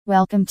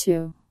Welcome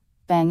to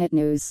Bang It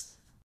News.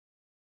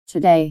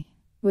 Today,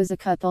 was a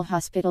couple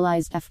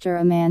hospitalized after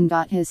a man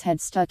got his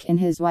head stuck in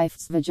his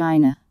wife's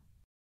vagina.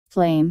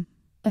 Claim: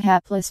 a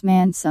hapless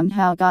man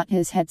somehow got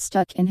his head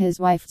stuck in his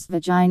wife's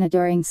vagina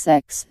during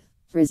sex,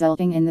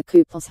 resulting in the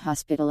couple's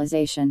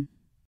hospitalization.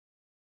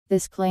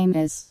 This claim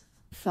is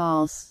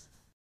false.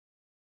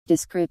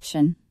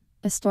 Description: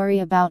 a story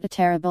about a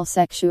terrible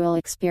sexual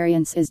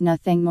experience is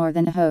nothing more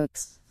than a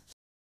hoax.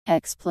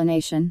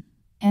 Explanation: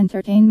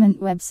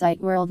 entertainment website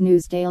World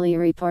News Daily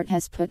Report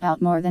has put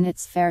out more than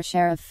its fair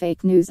share of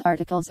fake news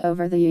articles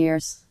over the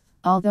years.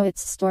 Although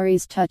its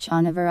stories touch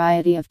on a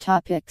variety of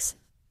topics,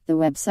 the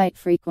website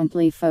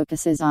frequently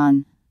focuses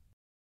on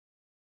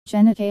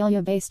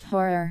genitalia-based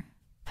horror,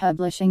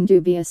 publishing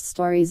dubious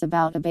stories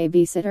about a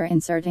babysitter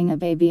inserting a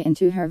baby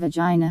into her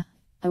vagina,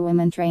 a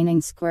woman training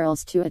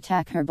squirrels to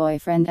attack her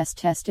boyfriend's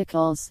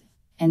testicles,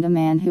 and a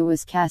man who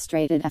was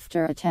castrated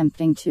after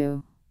attempting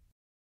to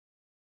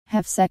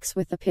have sex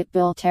with a pit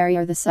bull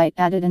terrier. The site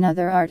added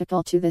another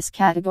article to this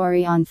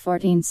category on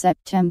 14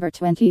 September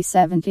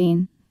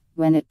 2017,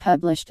 when it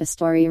published a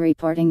story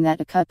reporting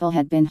that a couple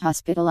had been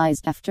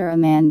hospitalized after a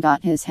man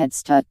got his head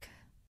stuck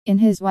in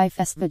his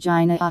wife's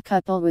vagina. A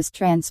couple was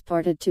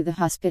transported to the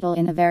hospital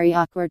in a very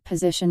awkward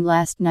position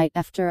last night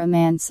after a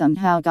man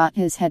somehow got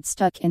his head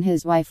stuck in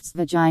his wife's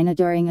vagina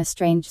during a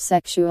strange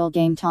sexual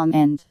game. Tom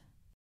and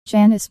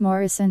Janice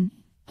Morrison,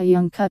 a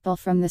young couple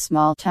from the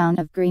small town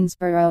of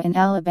Greensboro in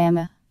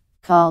Alabama,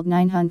 called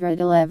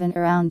 911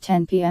 around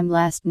 10 p.m.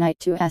 last night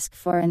to ask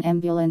for an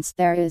ambulance.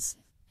 There is,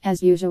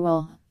 as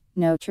usual,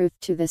 no truth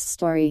to this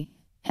story,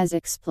 as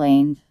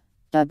explained.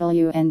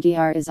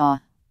 WNDR is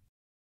a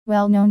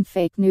well-known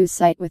fake news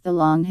site with a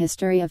long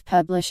history of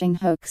publishing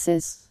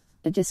hoaxes.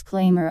 A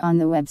disclaimer on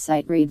the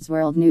website reads: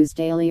 World News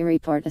Daily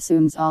Report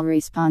assumes all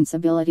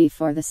responsibility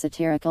for the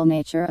satirical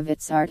nature of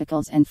its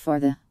articles and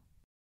for the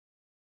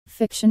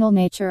fictional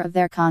nature of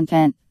their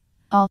content.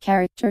 All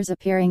characters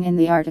appearing in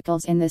the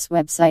articles in this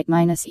website,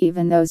 minus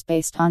even those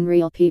based on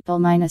real people,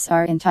 minus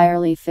are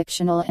entirely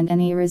fictional, and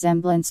any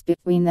resemblance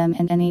between them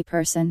and any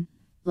person,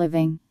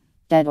 living,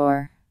 dead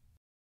or.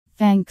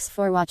 Thanks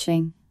for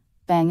watching.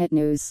 Bang It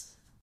News.